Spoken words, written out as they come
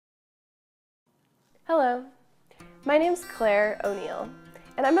Hello, my name's Claire O'Neill,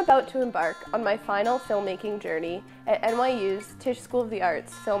 and I'm about to embark on my final filmmaking journey at NYU's Tisch School of the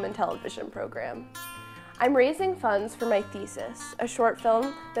Arts Film and Television program. I'm raising funds for my thesis, a short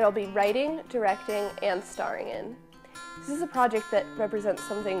film that I'll be writing, directing, and starring in. This is a project that represents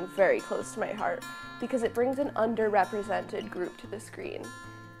something very close to my heart because it brings an underrepresented group to the screen.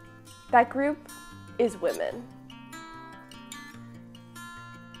 That group is women.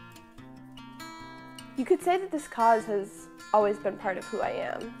 You could say that this cause has always been part of who I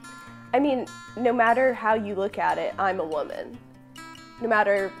am. I mean, no matter how you look at it, I'm a woman. No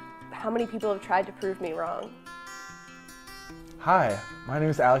matter how many people have tried to prove me wrong. Hi, my name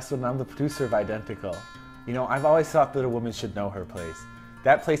is Alex and I'm the producer of Identical. You know, I've always thought that a woman should know her place.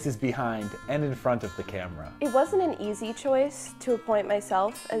 That place is behind and in front of the camera. It wasn't an easy choice to appoint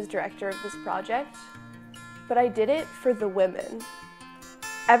myself as director of this project, but I did it for the women.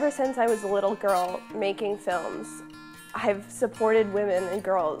 Ever since I was a little girl making films, I've supported women and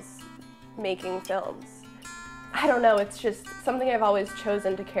girls making films. I don't know, it's just something I've always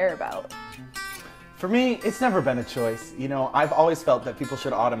chosen to care about. For me, it's never been a choice. You know, I've always felt that people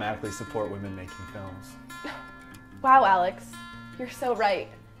should automatically support women making films. Wow, Alex, you're so right.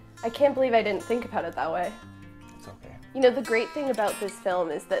 I can't believe I didn't think about it that way. It's okay. You know, the great thing about this film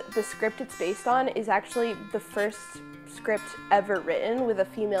is that the script it's based on is actually the first script ever written with a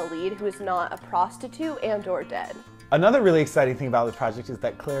female lead who is not a prostitute and/or dead. Another really exciting thing about the project is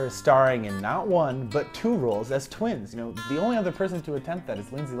that Claire is starring in not one, but two roles as twins. You know, the only other person to attempt that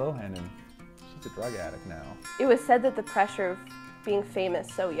is Lindsay Lohan, and she's a drug addict now. It was said that the pressure of being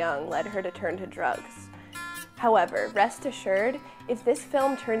famous so young led her to turn to drugs. However, rest assured, if this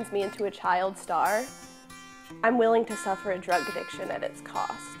film turns me into a child star, I'm willing to suffer a drug addiction at its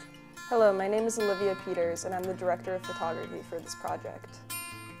cost. Hello, my name is Olivia Peters and I'm the director of photography for this project.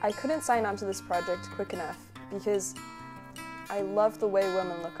 I couldn't sign on to this project quick enough because I love the way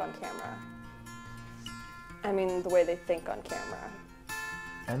women look on camera. I mean, the way they think on camera.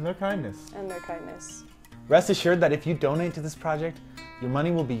 And their kindness. And their kindness. Rest assured that if you donate to this project, your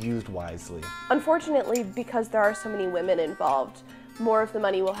money will be used wisely. Unfortunately, because there are so many women involved, more of the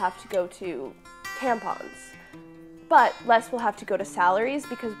money will have to go to tampons. But less will have to go to salaries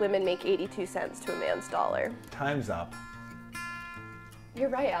because women make 82 cents to a man's dollar. Time's up. You're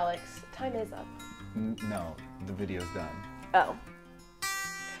right, Alex. Time is up. No, the video's done. Oh.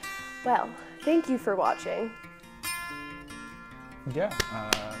 Well, thank you for watching. Yeah,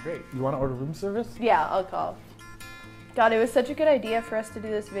 great. You want to order room service? Yeah, I'll call. God, it was such a good idea for us to do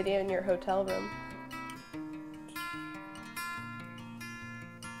this video in your hotel room.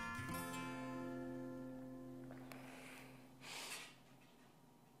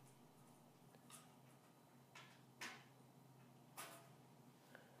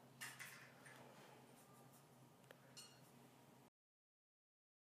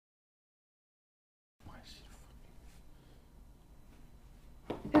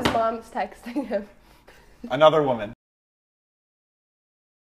 His mom's texting him. Another woman.